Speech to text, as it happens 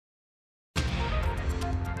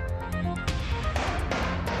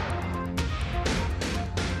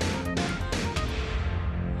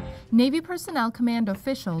Navy Personnel Command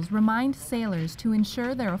officials remind sailors to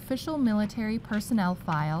ensure their official military personnel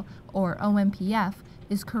file, or OMPF,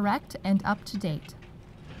 is correct and up to date.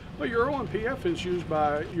 Well, your OMPF is used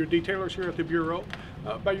by your detailers here at the Bureau,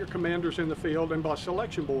 by your commanders in the field, and by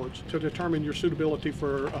selection boards to determine your suitability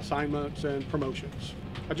for assignments and promotions.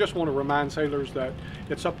 I just want to remind sailors that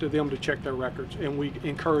it's up to them to check their records, and we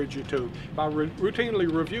encourage you to. By routinely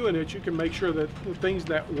reviewing it, you can make sure that the things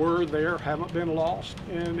that were there haven't been lost,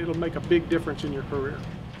 and it'll make a big difference in your career.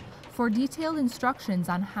 For detailed instructions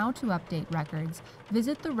on how to update records,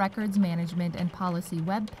 visit the Records Management and Policy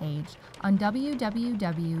webpage on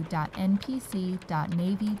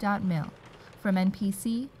www.npc.navy.mil. From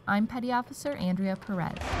NPC, I'm Petty Officer Andrea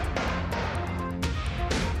Perez.